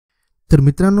तर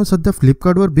मित्रांनो, सध्या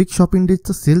फ्लिपकार्टवर बिग शॉपिंग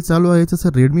डेजचा सेल चालू आहे. जसं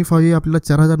Redmi 5 आपल्याला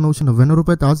 4999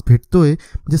 रुपयात आज भेटतोय.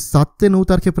 म्हणजे 7 ते 9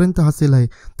 तारखेपर्यंत हा सेल आहे.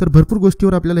 तर भरपूर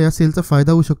गोष्टीवर आपल्याला या सेलचा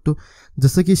फायदा होऊ शकतो.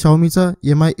 जसं की Xiaomiचा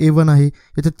MI A1 आहे.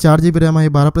 याच्यात 4GB रॅम आहे,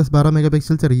 12+12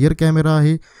 मेगापिक्सेलचा रियर कॅमेरा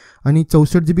आहे आणि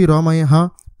 64GB रॉम आहे. हा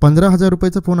 15,000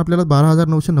 रुपयाचा फोन आपल्याला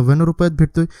 12,999 रुपयात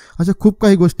भेटतोय. अशा खूप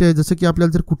काही गोष्टी आहेत. जसं की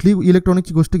आपल्याला जर कुठलीही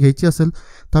इलेक्ट्रॉनिकची गोष्ट घ्यायची असेल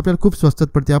तर आपल्याला खूप स्वस्तात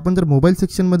पडते. आपण जर मोबाईल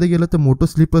सेक्शनमध्ये गेलं तर मोटो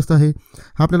स्लीपर्स आहे,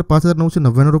 हा आपल्याला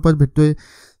 5,999 रुपयात भेटतोय.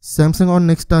 सॅमसंग ऑन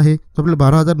नेक्स्ट आहे, तो आपल्याला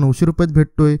 12,900 रुपयात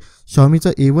भेटतोय. Xiaomiचा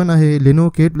A1 आहे, Lenovo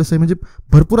K8+ आहे. म्हणजे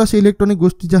भरपूर अशा इलेक्ट्रॉनिक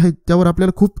गोष्टी ज्या आहेत त्यावर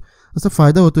आपल्याला खूप असा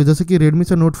फायदा होतोय. जसं की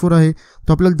Redmiचा Note 4 आहे,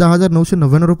 तो आपल्याला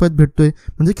 10,999 रुपयात भेटतोय.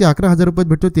 म्हणजे की 11,000 रुपयात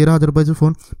भेटतोय. 13,000 रुपयाचा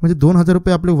फोन, म्हणजे 2,000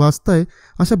 रुपये आपले वाचताय.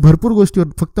 अशा भरपूर गोष्टीवर,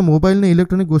 फक्त मोबाईल नाही,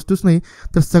 इलेक्ट्रॉनिक गोष्टीच नाही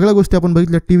तर सगळ्या गोष्टी आपण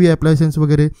बघितल्या. TV ॲप्लायन्सेस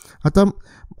वगैरे. आता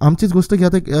आमचीच गोष्ट घ्या,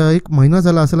 आता एक महिना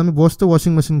झाला असेल आम्ही बॉसचं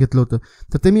वॉशिंग मशीन घेतलं होतं.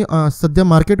 तर ते मी सध्या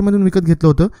मार्केटमधून विकत घेतलं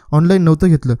होतं, ऑनलाईन नव्हतं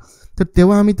घेतलं. तर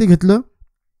तेव्हा आम्ही ते घेतलं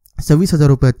 26,000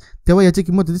 रुपयात. तेव्हा याची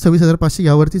किंमत होती 26,500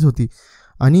 यावरतीच होती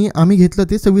आणि आम्ही घेतलं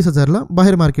ते 26,000ला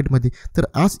बाहेर मार्केटमध्ये. तर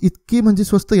आज इतकी म्हणजे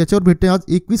स्वस्त याच्यावर भेटते. आज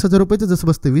 21,000 रुपयाचं जसं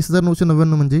बसते,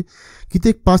 20,999 म्हणजे किती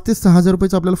एक 5 ते 6,000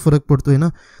 रुपयाचा आपल्याला फरक पडतोय ना.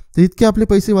 तर इतके आपले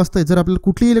पैसे वाचताय. जर आपल्याला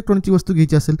कुठलीही इलेक्ट्रॉनिकची वस्तू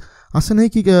घ्यायची असेल, असं नाही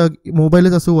की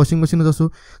मोबाईलच असो, वॉशिंग मशीनच असो,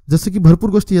 जसं की भरपूर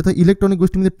गोष्टी येतात इलेक्ट्रॉनिक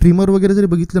गोष्टीमध्ये. ट्रिमर वगैरे जरी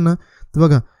बघितलं ना तर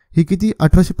बघा, हे किती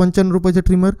 1,895 रुपयाचं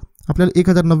ट्रिमर आपल्याला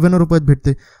 1,099 रुपयात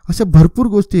भेटते. अशा भरपूर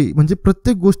गोष्टी, म्हणजे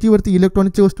प्रत्येक गोष्टीवरती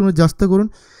इलेक्ट्रॉनिकच्या वस्तूंवर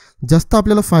जास्त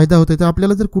आपल्याला फायदा होतो. तर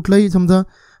आपल्याला जर कुठलाही समजा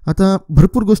आता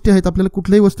भरपूर गोष्टी आहेत, आपल्याला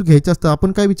कुठल्याही वस्तू घ्यायच्या असतात,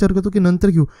 आपण काय विचार करतो की नंतर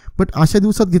घेऊ, बट अशा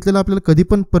दिवसात घेतलेलं आपल्याला कधी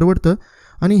पण परवडतं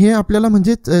आणि हे आपल्याला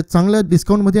म्हणजे चांगल्या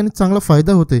डिस्काउंटमध्ये आणि चांगला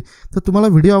फायदा होतोय. तर तुम्हाला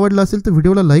व्हिडिओ आवडला असेल तर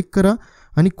व्हिडिओला लाईक करा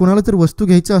आणि कोणाला जर वस्तू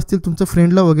घ्यायच्या असतील तुमच्या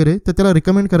फ्रेंडला वगैरे तर त्याला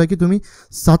रिकमेंड करा की तुम्ही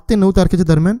 7 ते 9 तारखेच्या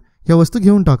दरम्यान या वस्तू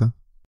घेऊन टाका.